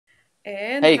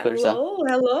And Hey, Clarissa.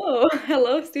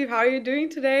 hello, Steve. How are you doing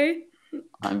today?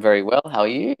 I'm very well. How are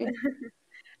you?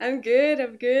 I'm good.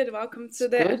 I'm good. Welcome It's to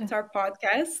the good. Avatar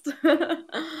podcast.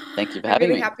 Thank you for I'm having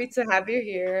really me. happy to have you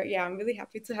here. Yeah, I'm really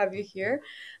happy to have you here.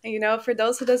 And for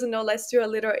those who doesn't know, let's do a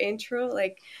little intro.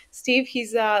 Like Steve,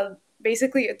 he's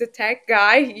basically the tech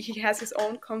guy. He has his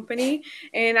own company,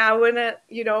 and I wanna,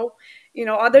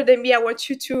 other than me, I want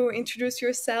you to introduce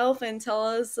yourself and tell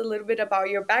us a little bit about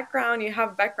your background. You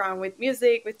have background with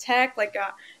music, with tech, like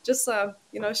just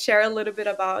share a little bit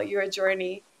about your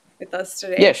journey with us Yeah,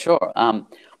 today. sure. Well,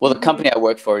 the Hmm. company I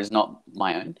work for is not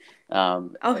my own,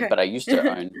 Okay. but I used to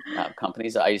own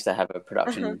companies. I used to have a Uh-huh.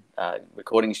 production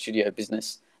recording studio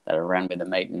business that I ran with a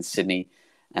mate in Sydney.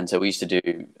 And so we used to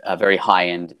do very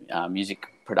high-end music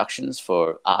productions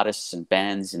for artists and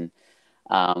bands. And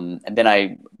then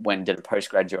I went and did a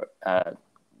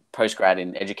postgrad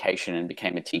in education and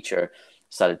became a teacher.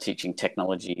 Started teaching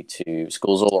technology to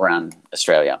schools all around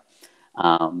Australia.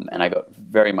 And I got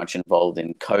very much involved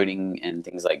in coding and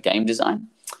things like game design,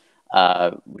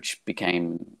 which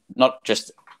became not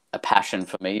just a passion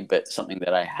for me, but something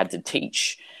that I had to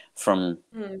teach from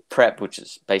Mm. prep, which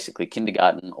is basically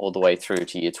kindergarten, all the way through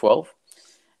to year 12.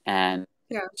 And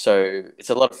Yeah. so it's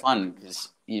a lot of fun because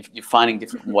you're finding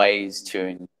different Mhm. ways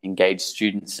to engage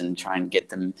students and try and get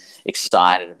them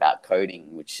excited about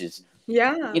coding, which is,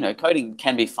 Yeah. coding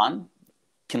can be fun,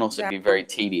 can also Yeah. be very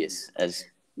tedious, as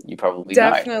you probably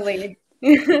know. Definitely.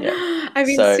 Yeah. I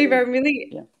mean, So, Steve, I really,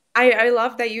 yeah. I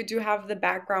love that you do have the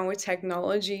background with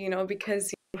technology,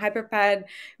 because hyperpad,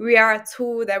 we are a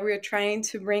tool that we're trying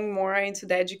to bring more into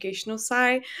the educational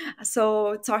side.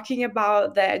 So talking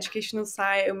about the educational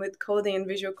side and with coding and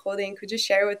visual coding, could you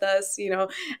share with us, we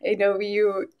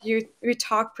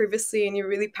talked previously and you're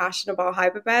really passionate about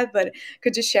hyperpad, but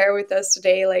could you share with us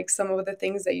today like some of the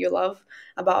things that you love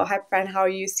about hyperpad and how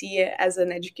you see it as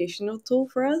an educational tool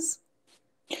for us?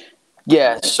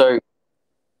 Yeah. So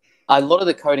a lot of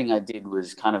the coding I did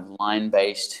was kind of line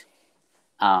based.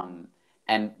 Um,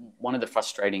 and one of the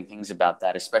frustrating things about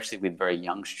that, especially with very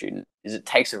young students, is it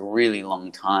takes a really long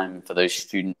time for those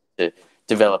students to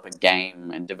develop a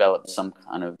game and develop some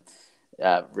kind of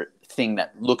thing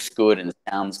that looks good and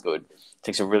sounds good. It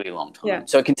takes a really long Yeah. time.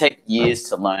 So it can take years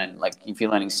to learn. Like if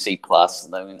you're learning C plus,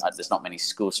 there's not many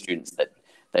school students that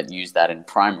use that in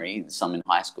primary. Some in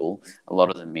high school, a lot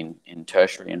of them in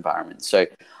tertiary environments. So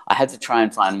I had to try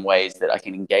and find ways that I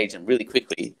can engage them really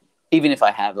quickly, even if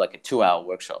I have like a 2 hour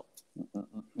workshop.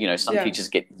 Some Yeah. teachers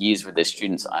get years with their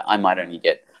students. I might only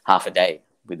get half a day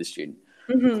with the student.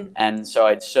 Hmm. And so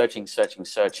I'd searching,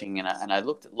 and I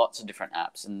looked at lots of different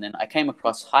apps, and then I came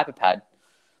across hyperpad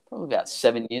probably about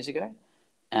 7 years ago.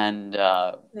 And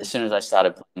Yeah. as soon as I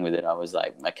started playing with it, I was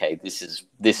like, okay, this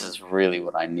is really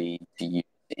what I need to use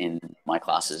in my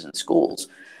classes and schools,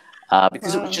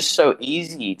 because it was Wow. just so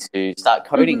easy to start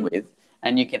coding Hmm. with,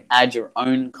 and you can add your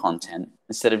own content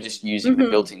instead of just using the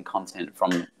Hmm. built-in content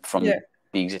from Yeah.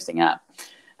 the existing app.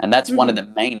 And that's one of the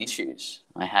Hmm. main issues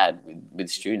I had with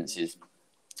students is,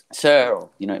 sir, or,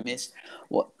 miss,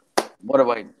 what what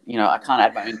do I can't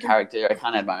add my own character, I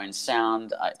can't add my own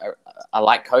sound. I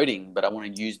like coding, but I want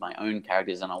to use my own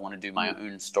characters and I want to do my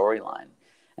own storyline.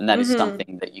 And that is Hmm.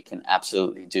 something that you can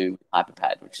absolutely do with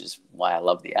hyperpad, which is why I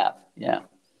love the app. Yeah.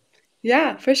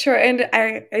 Yeah, for sure. And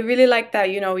I really like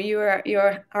that, you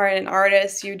are an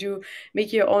artist, you do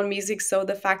make your own music. So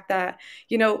the fact that,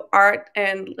 art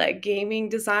and like gaming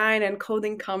design and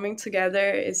coding coming together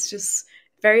is just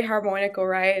very harmonical,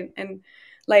 right? And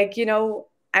like,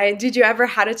 I did you ever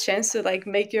had a chance to like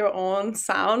make your own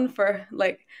sound for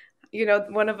like,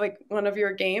 one of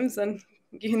your games and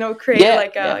create Yeah,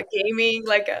 like yeah. a gaming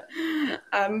like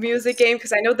a music game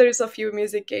because I know there's a few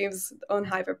music games on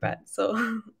Hyperpad.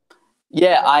 So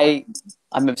Yeah,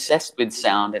 I'm obsessed with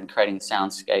sound and creating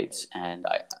soundscapes and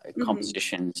Mhm.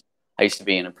 compositions. I used to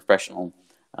be in a professional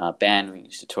band. We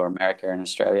used to tour America and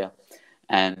Australia,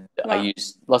 and I Wow.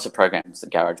 used lots of programs. The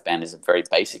GarageBand is a very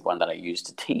basic one that I use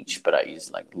to teach, but I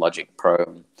use like Logic Pro.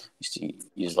 And used to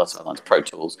use lots of other ones, Pro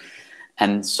Tools,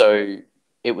 and so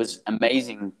it was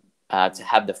amazing to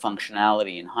have the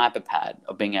functionality in HyperPad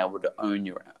of being able to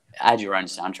add your own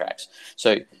soundtracks.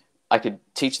 So I could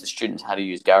teach the students how to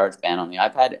use GarageBand on the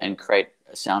iPad and create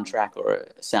a soundtrack or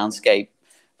a soundscape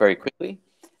very quickly,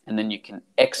 and then you can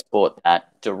export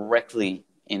that directly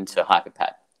into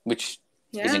HyperPad, which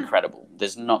is Yeah. incredible.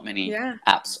 There's not many Yeah.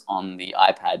 apps on the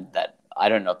iPad that I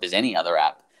don't know if there's any other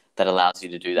app that allows you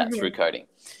to do that through Mhm. coding.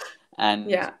 And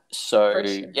Yeah, so, for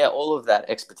sure. yeah, all of that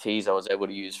expertise I was able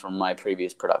to use from my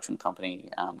previous production company,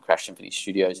 Crash Symphony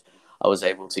Studios. I was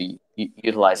able to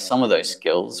utilize some of those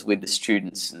skills with the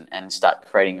students and start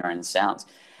creating your own sounds.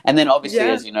 And then obviously,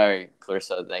 Yeah. as you know,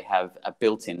 Clarissa, they have a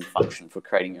built-in function for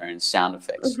creating your own sound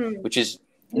effects, Hmm. which is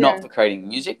not Yeah. for creating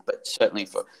music, but certainly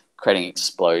for creating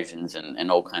explosions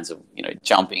and all kinds of,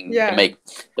 jumping. You can Yeah. make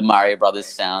the Mario Brothers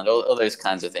sound, all those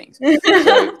kinds of things.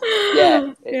 So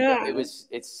yeah, Yeah,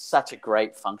 it's such a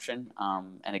great function.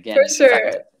 And for again, the fact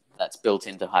sure. that that's built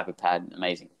into hyperpad,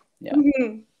 amazing. Yeah.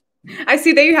 Mhm. I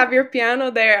see that you have your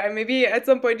piano there, and maybe at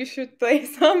some point you should play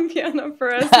some piano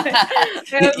for us.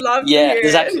 I'd love to Yeah, hear it.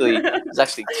 there's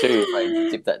actually two. If I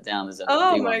dip that down, there's a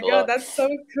Oh big one my God, below. that's so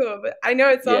cool. But I know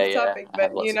it's Yeah, off yeah, topic, I but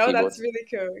have lots of that's keyboards. really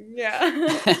cool. Yeah.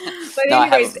 But No, I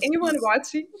have anyways, anyone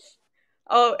watching?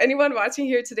 Oh, anyone watching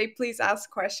here today, please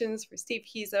ask questions for Steve.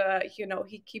 He's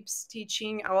he keeps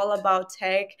teaching all about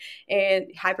tech and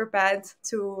hyperpads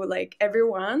to like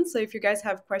everyone. So if you guys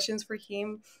have questions for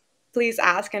him, please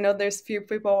ask. I know there's few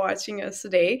people watching us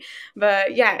today,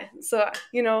 but yeah. So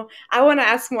I want to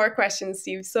ask more questions,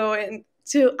 Steve. So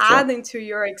to sure. add into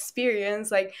your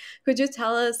experience, like, could you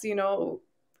tell us,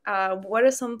 what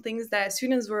are some things that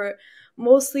students were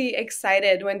mostly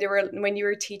excited when you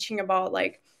were teaching about,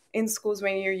 like, in schools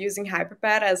when you're using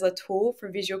hyperpad as a tool for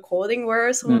visual coding? What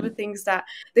are some of the Mm. things that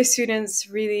the students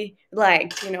really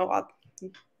liked?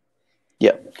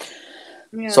 Yeah.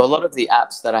 Yeah. So a lot of the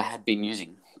apps that I had been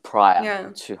using prior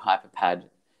Yeah. to hyperpad,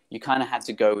 you kind of had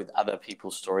to go with other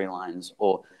people's storylines,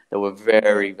 or there were Hmm.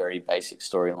 very, very basic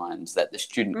storylines that the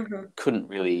student Hmm. couldn't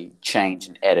really change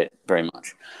and edit very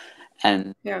much.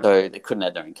 And Yeah. so they couldn't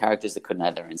add their own characters, they couldn't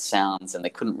add their own sounds, and they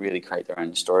couldn't really create their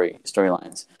own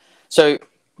storylines. So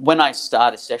when I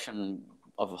start a session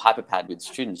of hyperpad with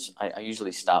students, I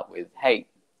usually start with, hey,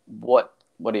 what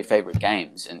are your favorite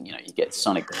games? And you get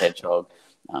Sonic the Hedgehog,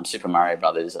 Super Mario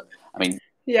Brothers. I mean,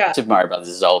 Yeah. Super Mario Brothers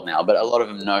is old now, but a lot of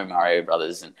them know Mario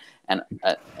Brothers,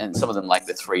 and some of them like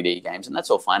the 3D games, and that's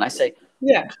all fine. I say,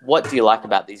 Yeah. what do you like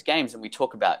about these games? And we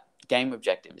talk about game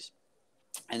objectives.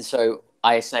 And so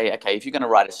I say, okay, if you're going to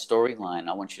write a storyline,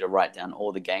 I want you to write down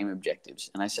all the game objectives.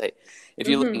 And I say, if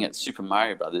you're looking Hmm. at Super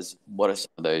Mario Brothers, what are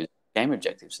some of those game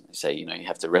objectives? And they say, you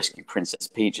have to rescue Princess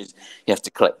Peaches, you have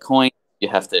to collect coins, you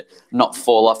have to not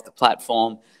fall off the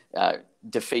platform,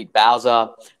 defeat Bowser.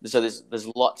 So there's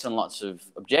lots and lots of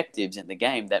objectives in the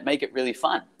game that make it really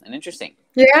fun and interesting.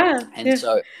 Yeah. And Yeah.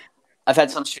 so I've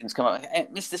had some students come up, hey,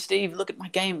 Mr. Steve, look at my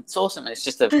game. It's awesome. And it's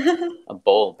just a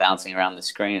ball bouncing around the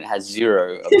screen. It has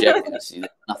zero objectives. There's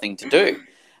nothing to do.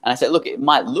 And I said, look, it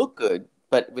might look good,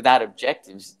 but without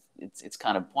objectives, it's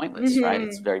kind of pointless, right?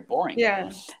 It's Hmm. very boring.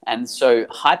 Yeah. And so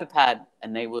HyperPad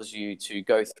enables you to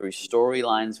go through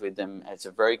storylines with them. It's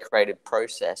a very creative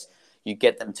process. You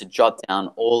get them to jot down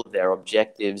all of their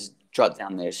objectives, jot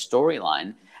down their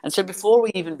storyline. And so before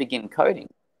we even begin coding,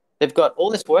 they've got all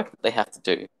this work that they have to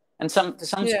do. And for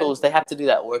some Yeah. schools, they have to do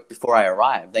that work before I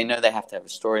arrive. They know they have to have a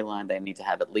storyline. They need to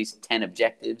have at least 10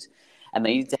 objectives. And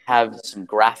they need to have some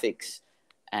graphics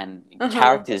and Uh-huh.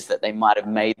 characters that they might have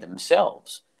made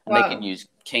themselves. And they can Wow. use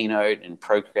Keynote and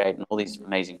Procreate and all these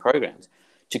amazing programs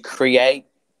to create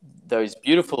those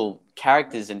beautiful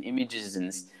characters and images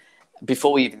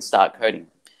before we even start coding.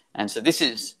 And so this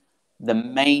is the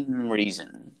main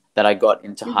reason that I got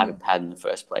into Hmm. HyperPad in the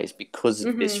first place, because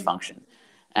of this Hmm. function.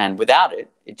 And without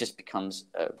it, it just becomes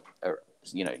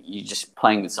you're just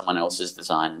playing with someone else's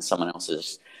design and someone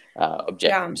else's Yeah.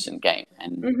 objectives and game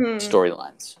and Hmm.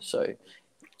 storylines. So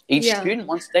each Yeah. student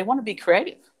they want to be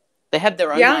creative. They have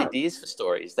their own Yeah, ideas for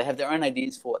stories. They have their own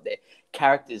ideas for what their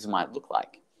characters might look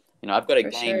like. I've got a for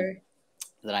game sure.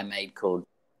 that I made called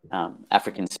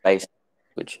African Space,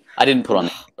 which I didn't put on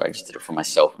the I just did it for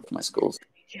myself and for my schools.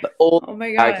 Yeah. But all Oh my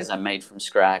the characters God. I made from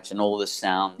scratch, and all the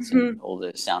sounds and Hmm. all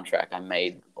the soundtrack I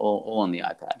made all on the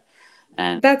iPad.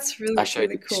 And That's I really, showed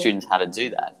really the cool. students how to do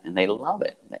that, and they love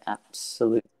it. They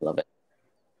absolutely love it.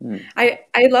 Mm.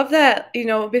 I love that,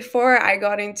 before I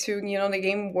got into, the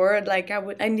game world, like I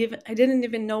didn't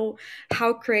even know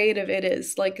how creative it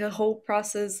is, like the whole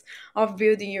process of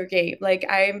building your game. Like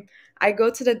I go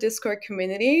to the Discord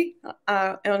community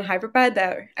on Hyperpad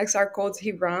that XR Codes,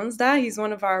 he runs that. He's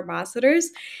one of our ambassadors,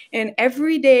 and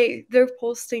every day they're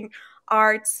posting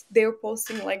arts, they're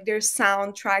posting like their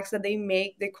soundtracks that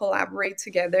they collaborate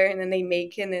together, and then they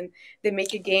make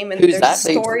a game, and Who's there's a that?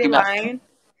 That you're talking about? storyline.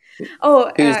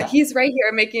 Oh, Who's that? he's right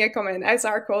here making a comment.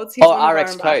 SR Codes. He's Oh, one of our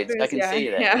RX Codes. I ambassadors. can Yeah, see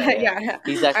that. yeah, Yeah, yeah. yeah.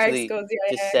 He's RX actually Codes.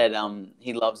 Yeah, just yeah, said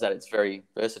he loves that it's very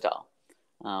versatile.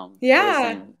 What are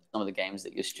yeah. some of the games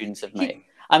that your students have made? He,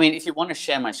 I mean, if you want to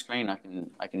share my screen,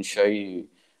 I can show you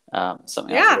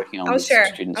something I was yeah. working on with some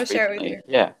I'll students share with recently. you.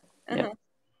 Yeah, yeah.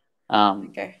 Uh-huh. Um,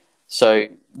 Okay. so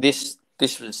this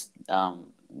was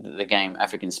the game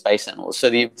African Space Animals. So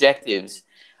the objectives,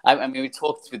 I mean, we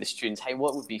talked with the students, hey,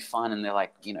 what would be fun? And they're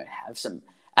like, have some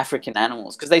African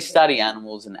animals, because they study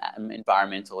animals and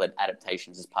environmental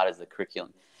adaptations as part of the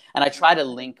curriculum. And I try to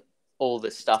link all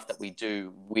the stuff that we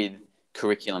do with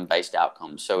curriculum-based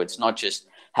outcomes. So it's not just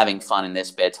having fun in their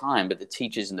spare time, but the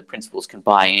teachers and the principals can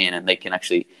buy in and they can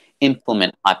actually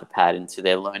implement hyperpad into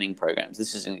their learning programs.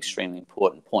 This is an extremely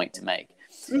important point to make.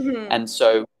 Mm-hmm. And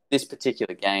so this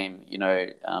particular game,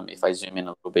 if I zoom in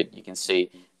a little bit, you can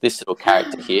see this little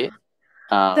character here.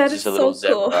 That This is is a little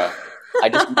so cool. zebra. I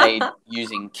just made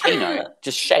using Keynote,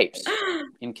 just shapes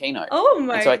in Keynote. Oh And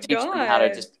my so I teach them how to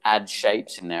God. just add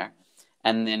shapes in there.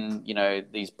 And then,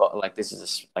 like this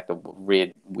is like a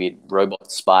weird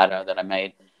robot spider that I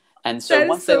made. And so That is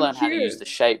once they so learn how to use cute. the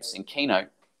shapes in Keynote,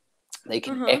 they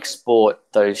can Uh-huh. export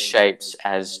those shapes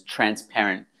as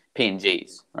transparent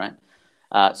PNGs, right?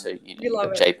 So You you've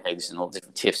love got it. JPEGs and all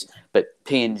different TIFFs, but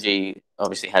PNG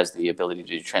obviously has the ability to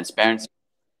do transparency.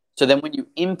 So then when you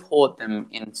import them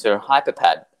into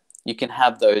hyperpad, you can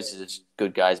have those as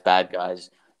good guys, bad guys.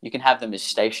 You can have them as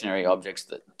stationary objects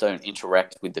that don't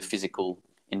interact with the physical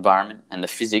environment and the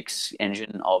physics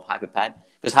engine of hyperpad,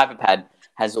 because hyperpad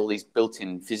has all these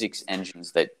built-in physics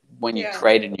engines that when you Yeah.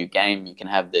 create a new game, you can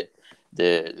have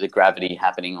the gravity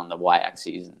happening on the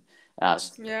y-axis,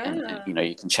 and Yeah.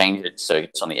 you can change it so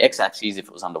it's on the x-axis if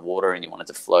it was underwater and you want it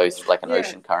to flow through like an Yeah.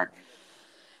 ocean current.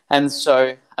 And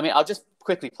so, I mean, I'll just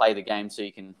quickly play the game so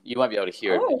you won't be able to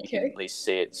hear it, Oh, but you can at okay. least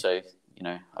see it. So,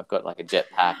 I've got like a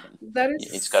jetpack, and That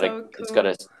is it's got a so it's got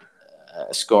cool.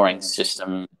 a scoring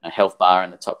system, a health bar in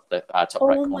the top right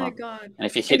Oh my corner. God. And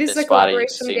if you It hit is the a spider, you can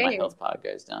collaboration see my game. health bar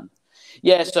goes down.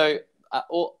 Yeah. So,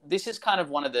 this is kind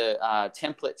of one of the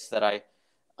templates that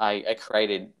I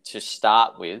created to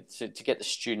start with, to get the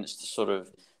students to sort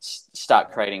of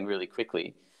start creating really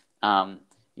quickly. And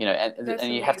That's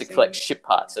you have to collect amazing. ship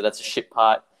parts. So that's a ship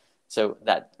part. So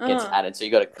that gets Uh-huh. added. So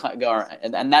you got to go around,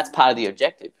 and that's part of the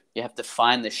objective. You have to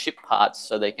find the ship parts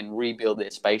so they can rebuild their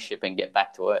spaceship and get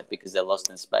back to Earth because they're lost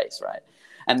in space, right?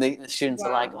 And the students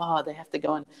are like, Wow. oh, they have to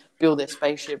go and build their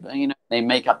spaceship. And, they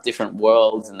make up different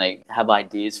worlds and they have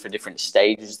ideas for different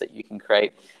stages that you can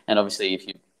create. And obviously,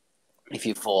 if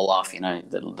you fall off,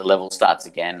 the level starts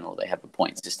again, or they have a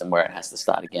point system where it has to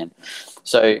start again.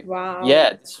 So Wow.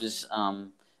 yeah, this was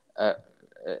a,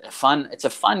 a fun. It's a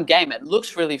fun game. It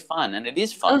looks really fun, and it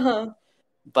is fun. Uh-huh.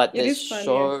 But It there's is fun, yes.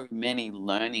 so many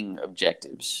learning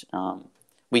objectives.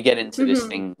 We get into this Mm-hmm.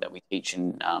 thing that we teach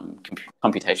in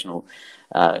computational.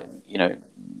 Uh, you know,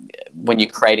 when you're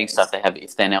creating stuff, they have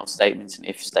if-then else statements and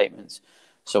if statements.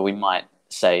 So we might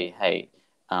say, hey,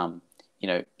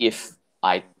 if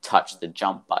I touch the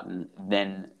jump button,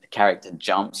 then the character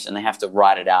jumps, and they have to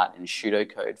write it out in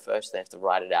pseudocode first. They have to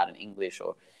write it out in English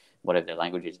or whatever their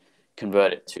language is,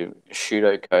 convert it to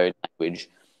pseudocode language,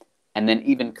 and then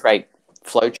even create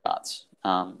flowcharts.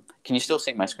 Can you still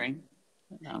see my screen?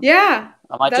 Um, Yeah.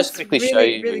 I might just That's quickly show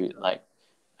really, really you cool. like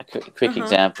a quick Uh-huh.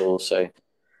 example. So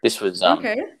this was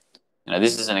Okay.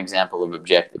 this is an example of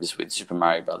objectives with Super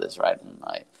Mario Brothers, right? And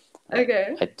I,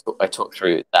 Okay. I talked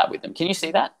through that with them. Can you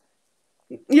see that?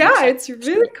 What's Yeah, that it's really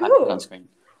screen? I put on cool. screen.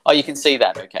 Oh, you can see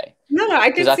that. Okay. No, no, I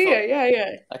Because can I see thought, it. Yeah,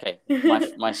 okay, yeah.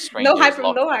 my screen No here is hyper,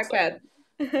 locked. no It looks like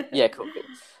iPad. yeah, cool.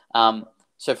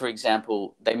 So for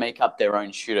example, they make up their own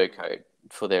pseudocode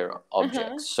for their Uh-huh.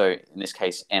 objects. So in this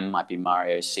case, M might be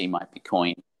Mario, C might be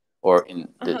coin, or in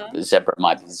the Uh-huh. zebra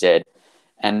might be Z.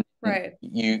 And Right.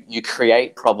 you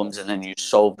create problems and then you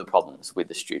solve the problems with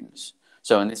the students.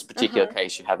 So in this particular Uh-huh.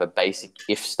 case, you have a basic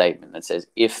if statement that says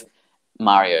if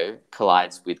Mario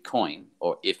collides with coin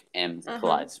or if M Uh-huh.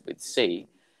 collides with C,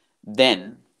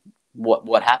 then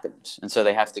what happens? And so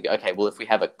they have to go, okay, well, if we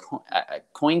have a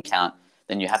coin count,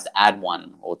 then you have to add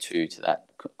 1 or 2 to that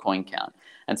coin count.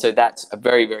 And so that's a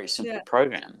very, very simple Yeah.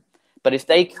 program. But if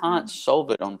they Yeah. can't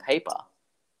solve it on paper,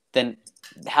 then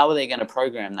how are they going to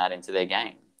program that into their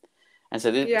game? And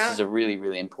so this is Yeah. a really,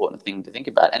 really important thing to think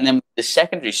about. And then the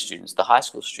secondary students, the high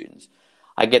school students,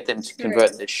 I get them to Right.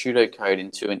 convert their pseudocode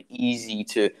into an easy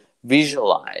to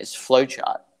visualize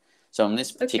flowchart. So in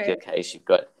this particular Okay. case, you've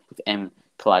got if M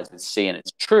collides with C and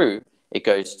it's true, it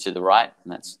goes to the right,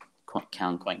 and that's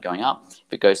count point going up.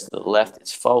 If it goes to the left,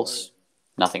 it's false.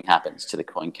 Nothing happens to the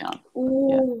coin count. Yeah,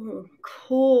 Ooh,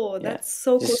 cool. yeah. That's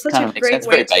so cool. Just Such kind a of makes great sense.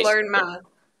 way Very to basic, learn but math.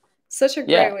 Such a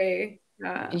great yeah. way.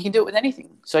 Yeah. And you can do it with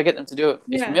anything. So I get them to do it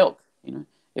if Yeah. milk,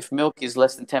 if milk is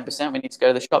less than 10%, we need to go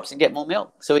to the shops and get more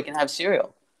milk so we can have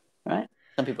cereal, right?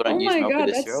 Some people don't Oh use my milk with God,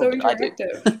 their that's cereal, so but I do.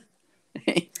 interactive.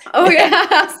 Oh Yeah.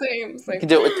 yeah, same, You same. can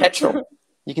do it with petrol.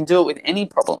 You can do it with any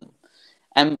problem.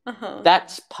 And Uh-huh.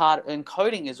 that's part, and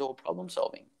coding is all problem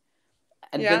solving.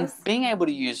 And then Yes. being able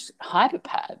to use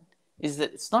hyperpad is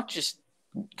that it's not just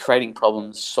creating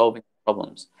problems, solving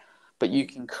problems, but you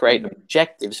can create Hmm.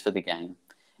 objectives for the game,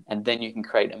 and then you can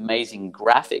create amazing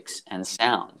graphics and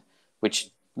sound,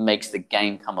 which makes the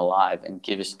game come alive and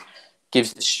gives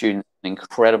the students an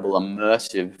incredible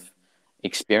immersive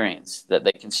experience that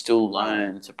they can still Wow.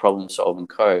 learn to problem solve and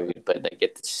code, but they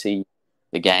get to see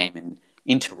the game and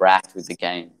interact with the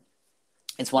game.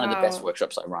 It's one of the best Wow.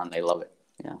 workshops I run. They love it.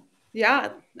 Yeah.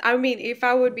 Yeah, I mean, if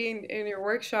I would be in your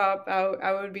workshop,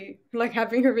 I would be like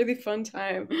having a really fun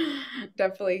time.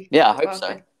 Definitely. Yeah, I hope Wow, so.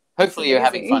 that's Hopefully, you're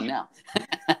having fun amazing. now.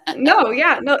 No,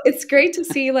 yeah, no, it's great to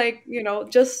see, like,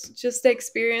 just the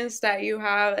experience that you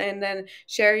have and then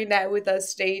sharing that with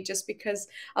us today, just because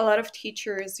a lot of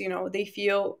teachers, they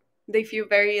feel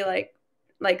very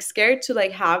like scared to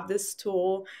like have this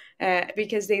tool,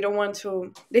 because they don't want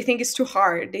to, they think it's too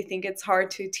hard. They think it's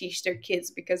hard to teach their kids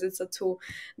because it's a tool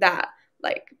that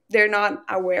like they're not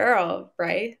aware of,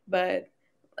 right? But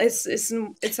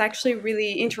it's actually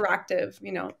really interactive,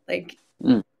 like,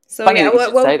 Mm. so Funny yeah, that you what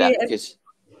should would say be that because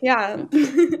yeah. yeah.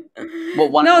 Well, No,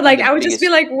 one of like the I would just be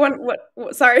biggest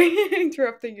like sorry,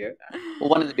 interrupting you.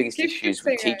 one of the biggest Keep issues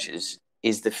with saying it. teachers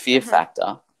is the fear Uh-huh.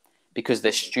 factor because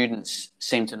their students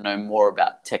seem to know more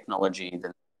about technology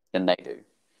than they do,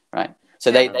 right?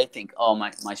 So Yeah. they think, oh,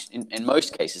 in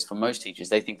most cases, for most teachers,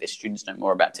 they think their students know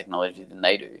more about technology than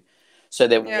they do. So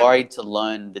they're Yeah. worried to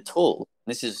learn the tool.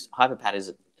 Hyperpad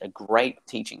is a great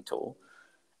teaching tool,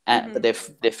 but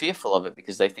Mm-hmm. they're fearful of it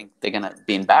because they think they're going to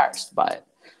be embarrassed by it.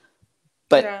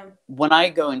 But Yeah. when I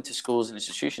go into schools and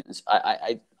institutions,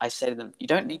 I say to them, you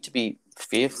don't need to be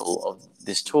fearful of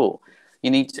this tool. You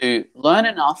need to learn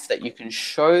enough that you can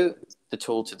show the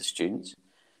tool to the students,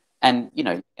 and you're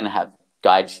going to have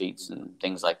guide sheets and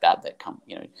things like that that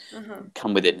Uh-huh.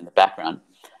 come with it in the background.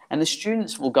 And the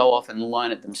students will go off and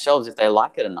learn it themselves if they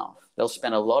like it enough. They'll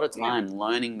spend a lot of Yeah. time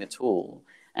learning the tool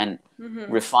and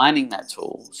Mm-hmm. refining that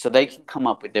tool so they can come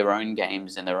up with their own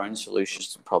games and their own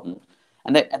solutions to problems.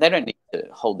 And they don't need to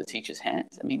hold the teacher's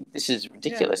hands. I mean, this is Yeah.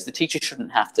 ridiculous. The teacher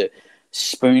shouldn't have to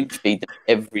spoon feed them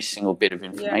every single bit of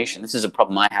Yeah. information. This is a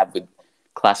problem I have with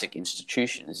classic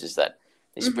institutions, is that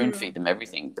they spoon Mm-hmm. feed them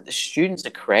everything. But the students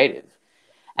are creative,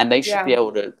 and they should be Yeah.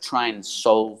 able to try and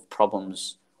solve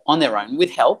problems on their own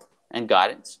with help and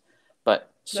guidance,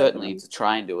 but certainly Definitely. to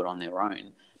try and do it on their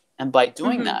own. And by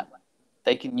doing Mm-hmm. that,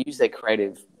 they can use their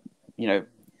creative, you know,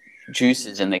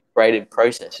 juices and their creative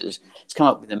processes to come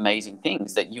up with amazing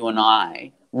things that you and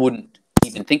I wouldn't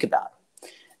even think about.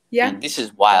 Yeah. And this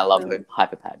is why I love Definitely.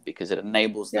 hyperpad, because it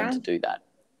enables them Yeah. to do that.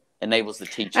 Enables the I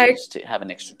teachers to have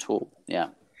an extra tool. Yeah.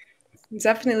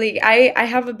 Definitely. I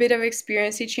have a bit of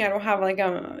experience teaching. I don't have like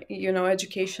a,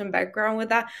 education background with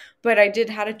that, but I did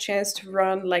had a chance to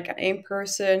run like an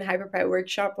in-person hyperpad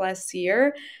workshop last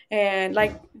year. And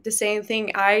like the same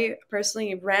thing, I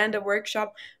personally ran the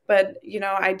workshop, but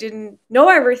I didn't know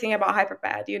everything about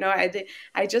hyperpad.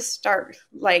 I just start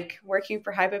like working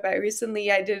for hyperpad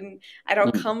recently. I don't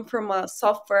Mm. come from a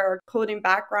software or coding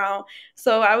background.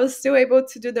 So I was still able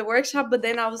to do the workshop, but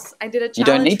then I did a You don't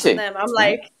challenge need for to, them. I'm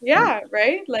right? like, Mm. yeah,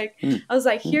 right? Like Mm. I was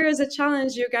like, Mm. here is a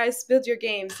challenge, you guys build your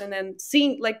games. And then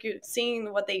seeing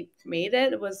what they made,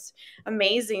 it was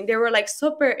amazing. They were like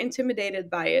super intimidated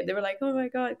by it. They were like, oh my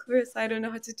God, Clarissa, I don't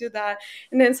know how to do that.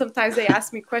 And then sometimes they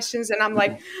ask me questions and I'm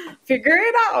like, figure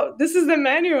it out. This is the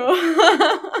manual.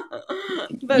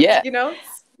 But Yeah.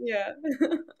 yeah.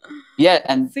 Yeah,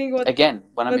 and Seeing what again,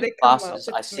 when I'm what in they come up, classes,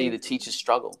 I it's see the amazing. teachers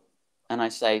struggle, and I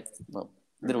say, "Well,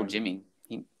 little Hmm. Jimmy,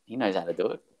 he knows how to do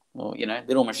it. Well,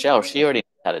 little Michelle, she already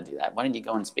knows how to do that. Why don't you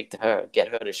go and speak to her, get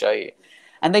her to show you?"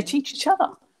 And they teach each other,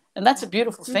 and that's a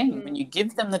beautiful thing. Hmm. When you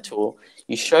give them the tool,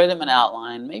 you show them an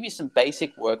outline, maybe some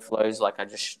basic workflows, like I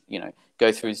just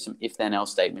go through some if then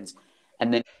else statements,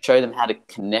 and then show them how to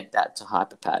connect that to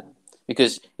hyperpad.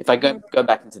 Because if I Hmm. go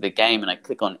back into the game and I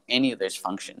click on any of those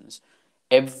functions,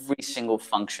 every single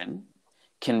function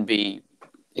can be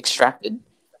extracted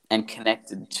and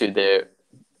connected to the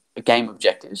game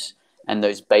objectives and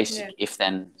those basic Yeah. if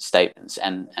then statements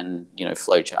and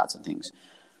flow charts and things.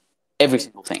 Every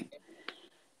single thing.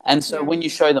 And so Yeah. when you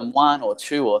show them one or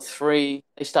two or three,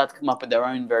 they start to come up with their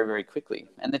own very, very quickly.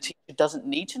 And the teacher doesn't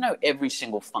need to know every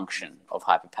single function of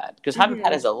hyperpad, because hyperpad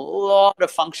Hmm. has a lot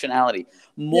of functionality,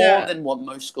 more Yeah. than what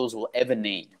most schools will ever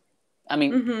need. I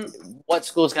mean, Hmm. what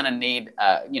school's going to need,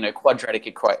 quadratic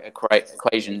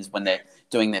equations when they're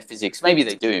doing their physics? Maybe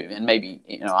they do, and maybe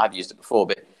I've used it before,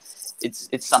 but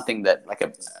it's something that like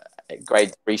a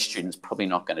grade 3 student's probably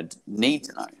not going to need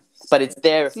to know. But it's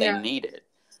there if they Yeah. need it.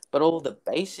 but all the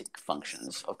basic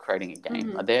functions of creating a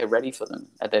game are Hmm. there ready for them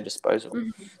at their disposal. Hmm.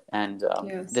 And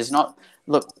Yes. there's not,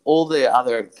 look, all the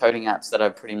other coding apps that I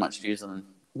pretty much use on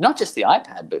not just the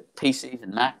iPad, but PCs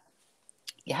and Mac,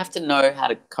 you have to know how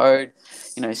to code,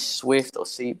 Swift or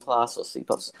C plus or C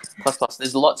plus plus.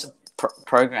 There's lots of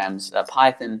programs,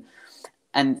 Python,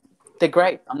 and they're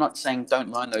great. I'm not saying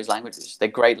don't learn those languages. They're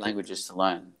great languages to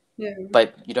learn, Yeah.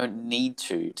 but you don't need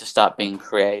to start being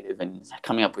creative and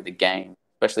coming up with a game,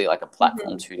 especially like a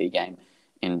platform Hmm. 2D game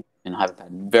in hyperpad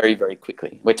very, very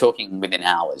quickly. We're talking within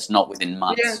hours, not within Yeah.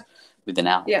 months, within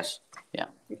Yeah. hours. Yeah.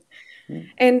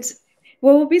 And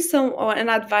what would be some or an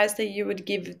advice that you would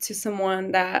give to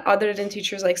someone that other than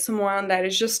teachers, like someone that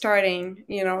is just starting,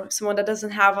 someone that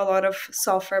doesn't have a lot of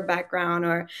software background,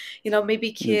 or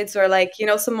maybe Mm. kids, or like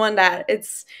someone that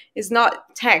it's is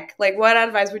not tech. Like, what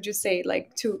advice would you say,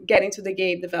 like, to get into the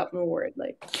game development world?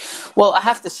 Like, Well, I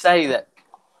have to say that,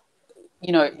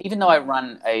 even though I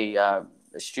run a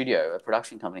studio, a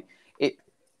production company, it,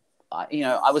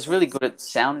 I was really good at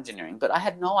sound engineering, but I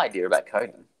had no idea about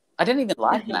coding. I didn't even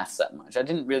like mhm, maths that much. I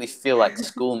didn't really feel like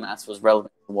school maths was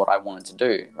relevant to what I wanted to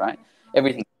do, right?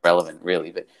 Everything's relevant,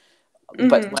 really, but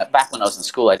mhm, back when I was in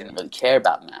school, I didn't really care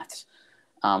about maths.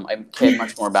 I cared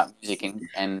much more about music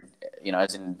and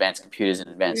as in advanced computers and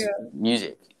advanced yeah,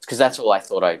 music, because that's all I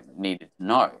thought I needed to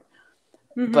know.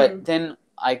 But mhm, then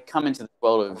I come into the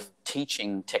world of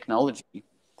teaching technology,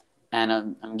 and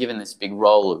I'm given this big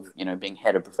role of being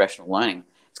head of professional learning.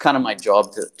 It's kind of my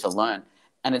job to learn,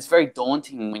 and it's very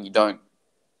daunting when you don't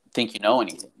think you know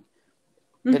anything.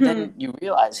 But then mhm, you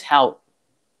realize how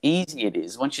easy it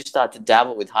is once you start to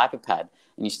dabble with hyperpad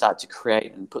and you start to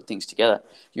create and put things together.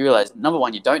 You realize, number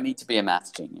one, you don't need to be a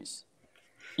maths genius.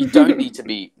 You don't need to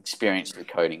be experienced with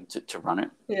coding to run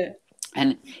it. yeah,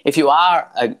 And if you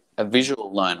are a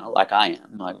visual learner like I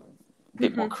am, like a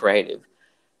bit more mhm, creative,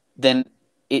 then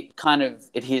it kind of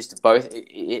adheres to both.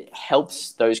 It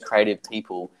helps those creative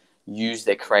people use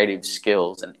their creative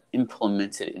skills and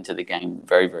implement it into the game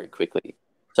very, very quickly.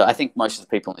 So I think most of the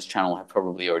people on this channel have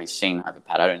probably already seen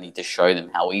hyperpad. I don't need to show them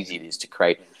how easy it is to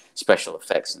create special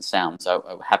effects and sound. So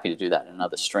I'm happy to do that in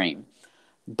another stream.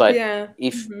 But yeah,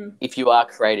 if mhm, if you are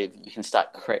creative, you can start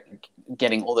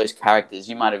getting all those characters.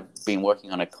 You might have been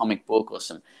working on a comic book or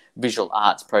some visual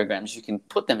arts programs. You can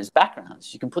put them as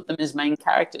backgrounds. You can put them as main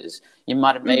characters. You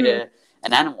might have made mhm,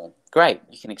 an animal. Great.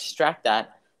 You can extract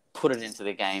that, put it into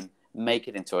the game, make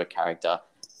it into a character,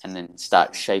 and then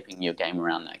start shaping your game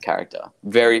around that character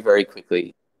very, very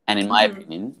quickly. And in my mhm.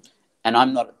 opinion, and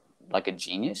I'm not like a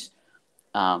genius,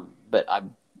 but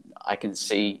I can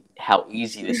see how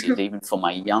easy this is, even for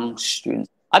my young students.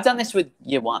 I've done this with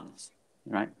year ones,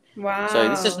 right? So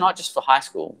this is Wow. not just for high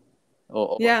school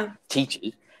or Yeah,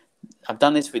 teachers. I've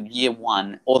done this with year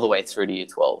one all the way through to year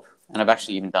 12. And I've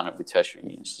actually even done it with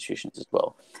tertiary institutions as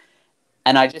well.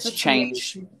 And I just that's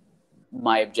change amazing.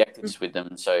 my objectives with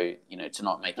them so, to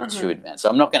not make it too Uh-huh. advanced. So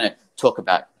I'm not going to talk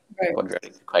about Right.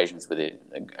 quadratic equations with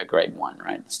a grade one,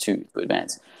 right? It's too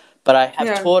advanced. But I have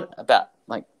Yeah. taught about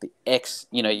like the x,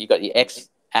 you got your x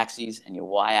axes and your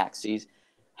y axes,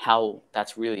 how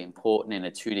that's really important in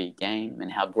a 2D game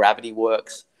and how gravity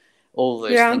works. All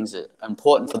those Yeah. things are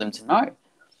important for them to know.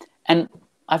 And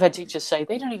I've had teachers say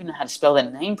they don't even know how to spell their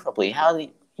name properly. How are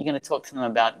you going to talk to them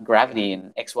about gravity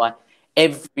and X, Y?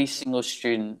 Every single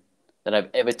student that I've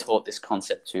ever taught this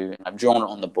concept to, and I've drawn it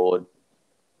on the board.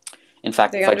 In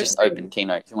fact, They if I just open understood.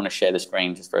 Keynote, if you want to share the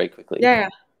screen just very quickly, Yeah. Yeah.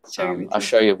 Share I'll everything.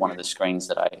 show you one of the screens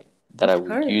that I Of would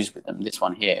course. use with them. This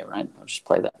one here, right? I'll just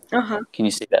play that. Uh-huh. Can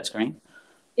you see that screen?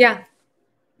 Yeah.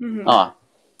 Hmm. Oh,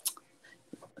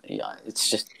 yeah. It's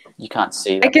just you can't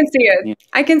see I that. can see it. You,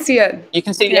 I can see it. you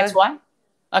can see the Yeah. X, Y.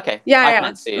 Okay, Yeah. I Yeah.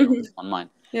 can't see it Hmm. on mine.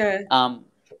 Yeah. Um,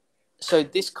 so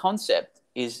this concept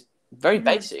is very Hmm.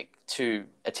 basic to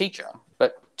a teacher,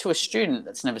 but to a student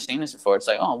that's never seen this before, it's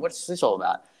like, oh, what's this all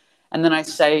about? And then I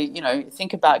say,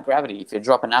 think about gravity. If you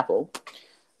drop an apple,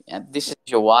 this is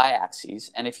your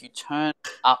y-axis, and if you turn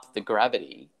up the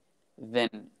gravity, then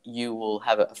you will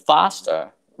have a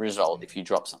faster result if you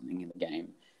drop something in the game.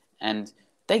 And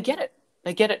they get it.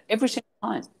 They get it every single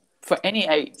time for any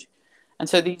age. And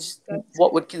so these, That's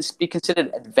what would be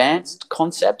considered advanced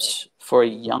concepts for a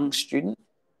young student,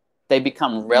 they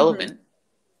become hmm relevant,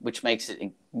 which makes it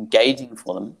engaging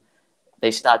for them.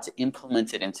 They start to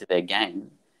implement it into their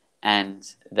game, and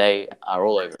they are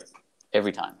all over it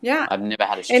every time. yeah. I've never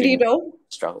had a And student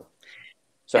struggle.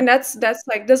 and Sorry? that's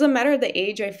like doesn't matter the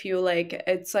age. I feel like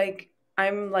it's like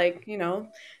I'm like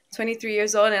 23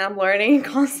 years old and I'm learning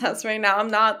concepts right now.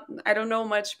 I don't know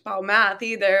much about math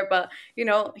either, but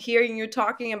hearing you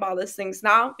talking about these things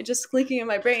now, it's just clicking in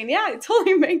my brain. Yeah, it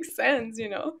totally makes sense,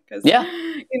 because, Yeah,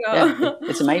 yeah,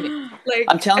 it's amazing. I'm like,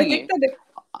 I telling think you, that,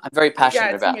 I'm very yeah,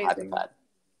 passionate it's about amazing. hyperpad Yeah.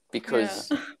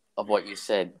 because of what you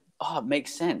said. Oh, it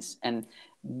makes sense. And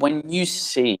when you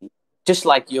see, just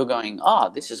like you're going, oh,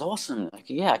 this is awesome. Like,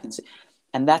 yeah, I can see.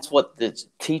 And that's what the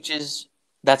teachers,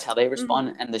 that's how they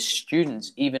respond. Hmm. And the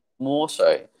students, even more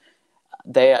so,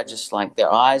 they are just like,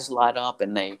 their eyes light up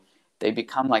and they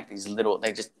become like these little,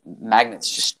 they just magnets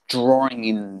just drawing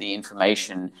in the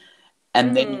information.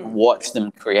 And then you Hmm. watch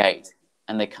them create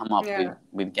and they come up Yeah.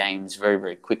 with games very,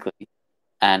 very quickly.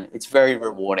 And it's very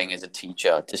rewarding as a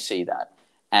teacher to see that.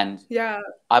 And Yeah.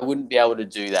 I wouldn't be able to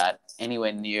do that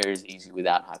anywhere near as easy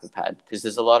without hyperpad because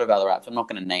there's a lot of other apps. I'm not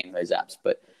going to name those apps,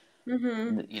 but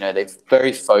Hmm. they're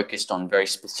very focused on very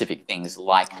specific things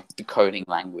like decoding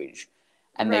language,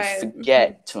 and they Right. Hmm.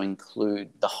 forget to include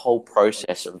the whole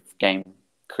process of game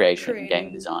creation and game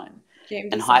Creating design. game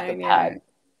And design. Yeah. hyperpad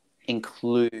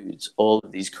includes all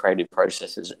of these creative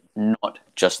processes, not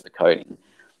just the coding.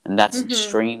 And that's an Hmm.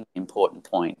 extremely important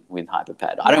point with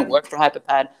hyperpad. I Yeah. don't work for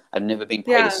hyperpad. I've never been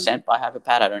paid a Yeah. cent by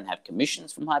hyperpad. I don't have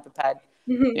commissions from hyperpad.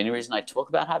 The Hmm. only reason I talk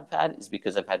about hyperpad is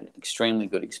because I've had an extremely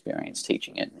good experience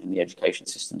teaching it in the education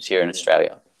systems here in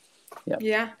Australia. Yeah.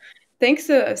 Yeah. Thanks,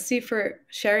 Steve, for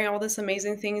sharing all these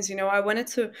amazing things. I wanted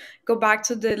to go back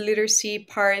to the literacy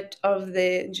part of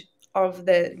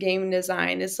the game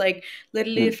design. It's like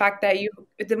literally the Mm. fact that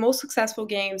the most successful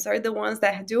games are the ones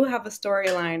that do have a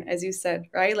storyline, as you said,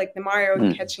 right? Like the Mario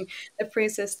Mm. catching the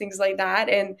princess, things like that.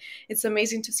 And it's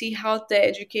amazing to see how the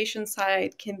education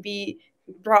side can be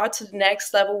brought to the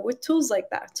next level with tools like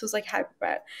that, tools like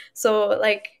hyperpad. So,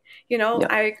 like,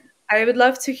 Yeah. I would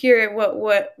love to hear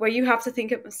what you have to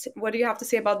think of, what do you have to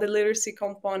say about the literacy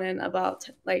component, about,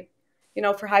 like,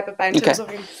 for hyperpad in Okay. terms of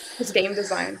just game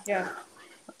design. Yeah.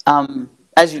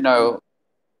 As you know,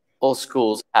 all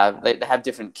schools they have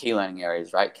different key learning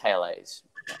areas, right? KLAs,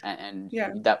 and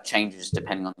Yeah. that changes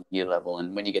depending on the year level.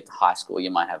 And when you get to high school, you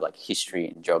might have like history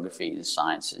and geography and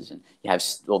sciences, and you have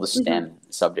all the Hmm. STEM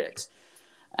subjects.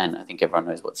 And I think everyone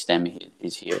knows what STEM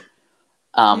is here.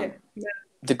 Yeah. Um, Yeah.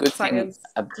 the good thing, Science.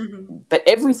 Hmm. but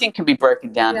everything can be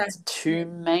broken down Yeah. into two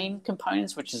main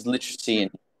components, which is literacy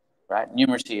and right.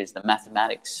 Numeracy is the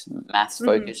mathematics, maths Hmm.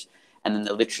 focus, and then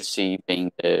the literacy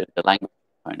being the language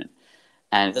component.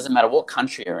 And it doesn't matter what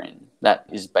country you're in. That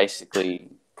is basically,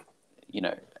 you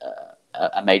know,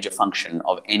 a major function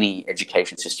of any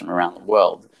education system around the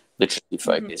world. Literacy Hmm.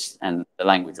 focus and the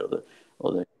language the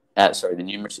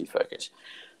numeracy focus.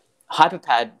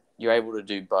 Hyperpad, you're able to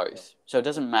do both. So it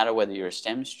doesn't matter whether you're a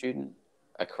STEM student,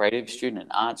 a creative student,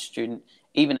 an art student,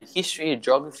 even a history, a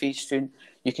geography student.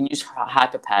 You can use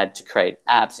Hyperpad to create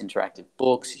apps, interactive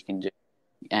books. You can do,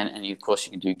 and of course,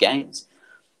 you can do games.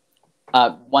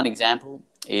 One example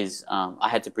is I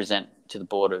had to present to the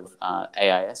board of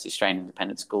AIS, Australian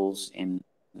Independent Schools in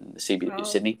the CBD of Wow.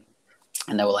 Sydney,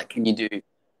 and they were like, can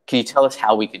you tell us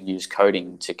how we could use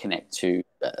coding to connect to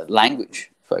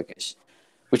language focus,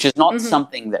 which is not Hmm.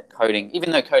 something that coding,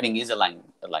 even though coding is a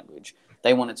language,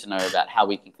 they wanted to know about how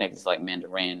we can connect to like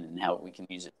Mandarin and how we can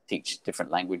use it to teach different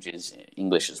languages,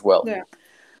 English as well. Yeah.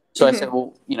 So I Hmm. said,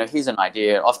 well, here's an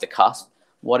idea off the cusp.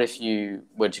 What if you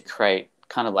were to create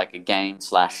kind of like a game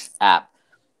slash app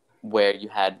where you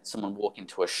had someone walk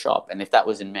into a shop, and if that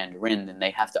was in Mandarin, then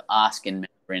they have to ask in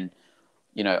Mandarin,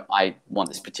 I want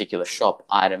this particular shop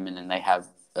item, and then they have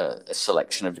a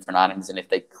selection of different items, and if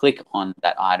they click on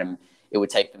that item, it would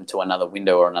take them to another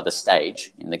window or another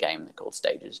stage in the game. They're called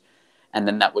stages, and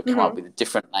then that would come up Hmm. with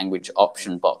different language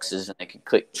option boxes, and they could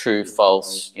click true,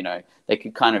 false. They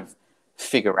could kind of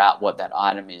figure out what that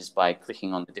item is by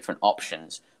clicking on the different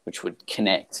options, which would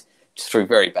connect through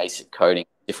very basic coding,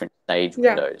 different stage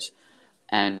Yeah. windows.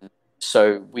 And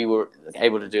so we were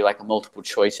able to do like a multiple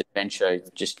choice adventure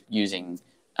just using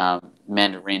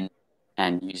Mandarin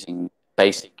and using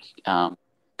basic, kind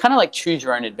of like choose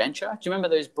your own adventure. Do you remember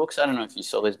those books? I don't know if you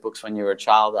saw those books when you were a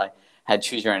child. I had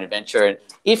choose your own adventure. And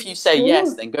if you say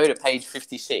yes, Ooh. then go to page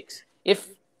 56. If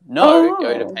no,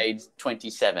 go to Oh. page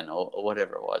 27 or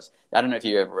whatever it was. I don't know if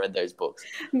you ever read those books,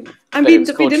 I but it mean, was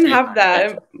we called didn't Choose Your have Own that,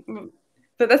 Adventure.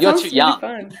 but that You're too sounds really young.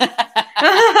 fun.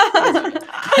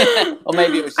 Or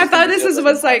maybe it was I just in thought Brazil they was didn't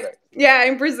have like, those. yeah,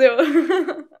 in Brazil.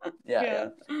 Yeah, yeah. Yeah.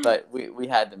 But we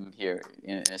had them here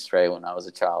in Australia when I was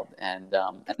a child, and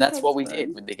That that's what sounds we did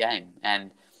fun. with the game.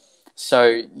 And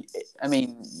so, I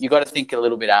mean, you got to think a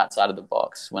little bit outside of the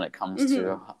box when it comes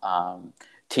to Hmm.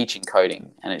 teaching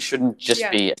coding, and it shouldn't just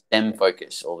Yeah. be a STEM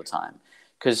focus all the time.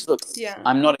 Because look, Yeah.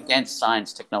 I'm not against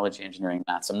science, technology, engineering,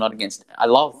 maths. I'm not against. I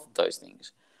love those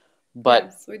things, but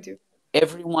Yes, we do.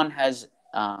 everyone has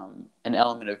an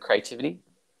element of creativity,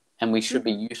 and we should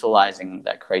be Hmm. utilizing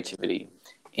that creativity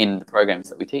in the programs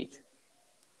that we teach. Hmm.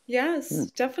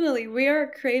 Yes, definitely. We are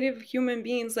creative human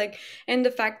beings, like, and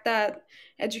the fact that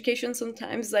education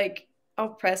sometimes like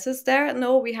oppresses there.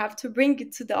 No, we have to bring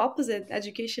it to the opposite.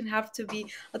 Education have to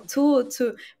be a tool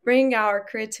to bring our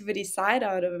creativity side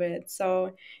out of it.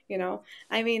 So, you know,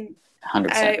 I mean,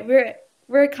 100%.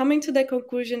 we're coming to the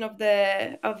conclusion of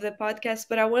the podcast,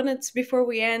 but I wanted to, before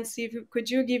we end, see if could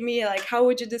you give me like how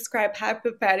would you describe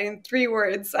hyperpad in 3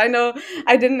 words? I know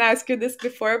I didn't ask you this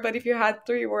before, but if you had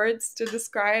 3 words to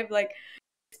describe like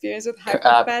experience with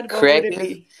hyperpad, what would it Creative,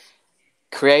 be?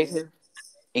 creative,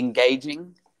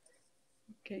 engaging,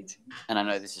 Okay. and I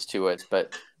know this is 2 words,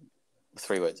 but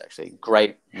 3 words actually.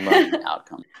 Great learning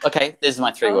outcomes. Okay, there's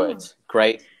my three Oh, words.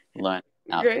 Great learning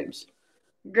great, outcomes.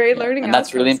 great Yeah, learning and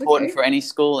that's really outcomes. important Okay. for any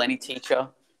school, any teacher,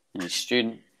 any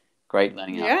student. Great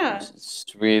learning Yeah. outcomes.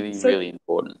 It's really, So really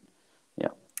important. Yeah.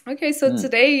 okay, so Mm.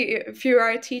 today, if you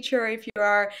are a teacher, if you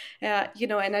are,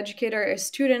 an educator, a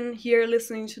student here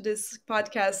listening to this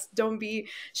podcast, don't be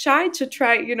shy to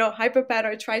try, hyperpad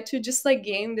or try to just like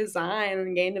game design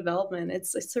and game development.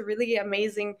 It's a really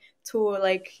amazing tool,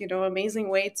 like amazing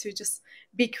way to just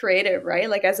be creative, right?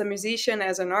 Like as a musician,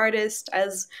 as an artist,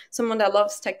 as someone that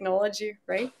loves technology,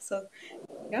 right? So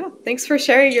yeah, thanks for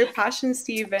sharing your passion,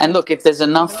 Steve, And and look, if there's you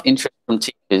enough know, interest from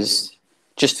teachers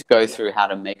just to go through how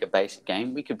to make a basic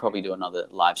game, we could probably do another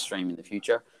live stream in the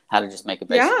future. How to just make a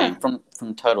basic game yeah,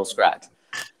 from total scratch.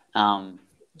 Um,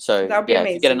 so that would be yeah,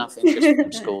 if you get amazing. enough interest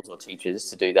from schools or teachers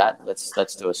to do that,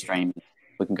 let's do a stream.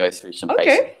 We can go through some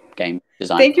basic Okay. game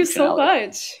design Thank you so functionality.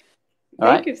 much. All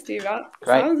Thank right, you, Steve.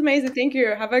 great. Sounds amazing. Thank you.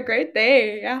 Have a great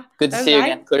day. Yeah. Good to Bye see you bye.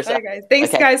 again. Good to Bye, see. guys. Thanks,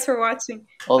 Okay, guys, for watching.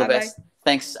 all the Bye bye. best.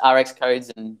 Thanks, RX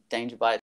codes and Danger Bytes.